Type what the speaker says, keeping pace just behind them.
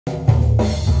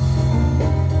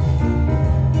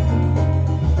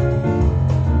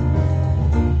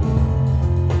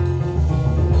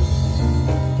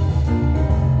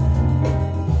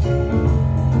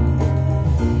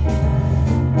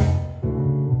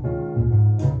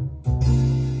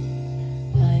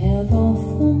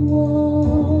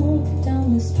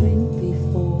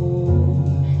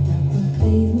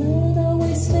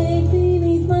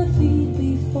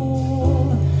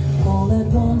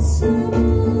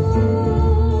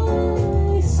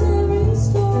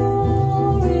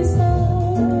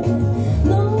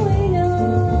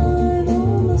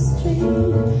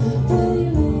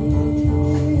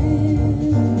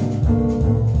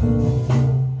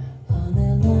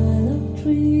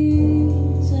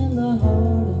trees in the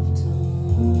heart of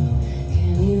town.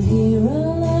 Can you hear a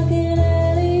lark in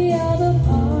any other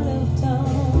part of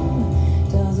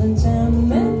town? Doesn't tell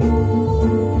me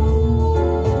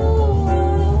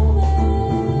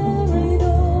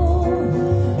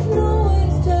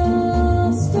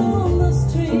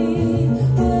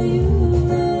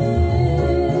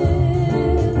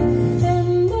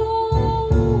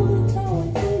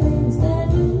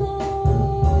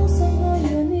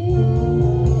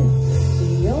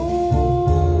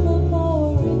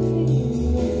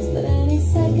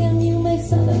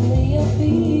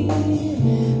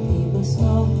people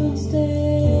stop and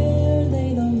stare,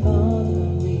 they don't bother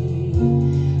me,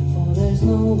 for there's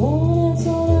no one else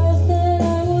on earth that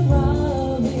I would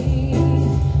rather be.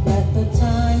 Let the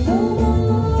time go by,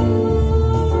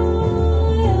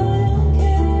 I don't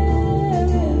care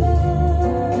if I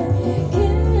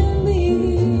can be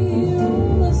here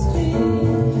on the street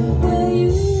where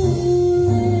you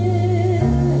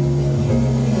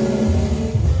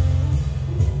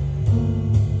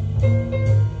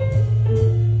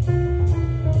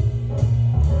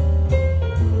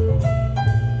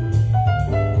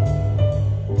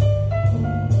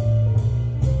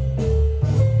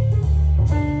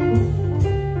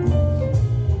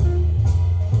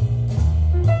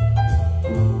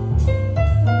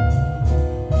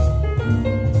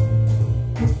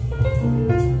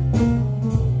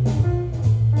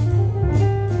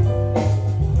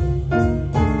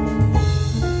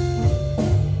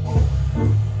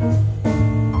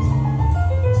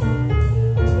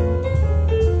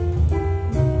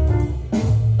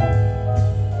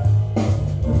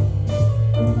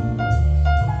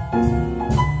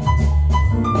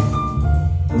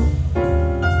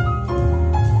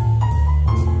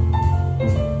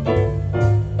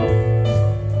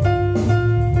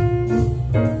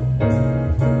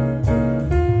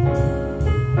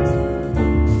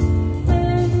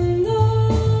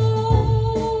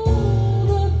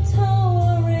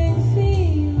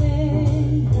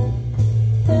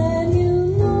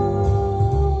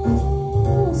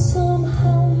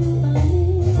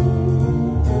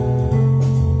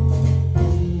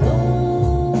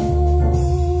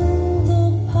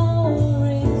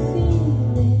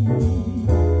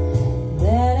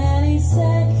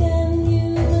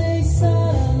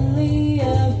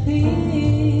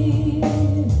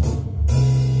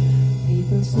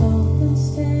slow.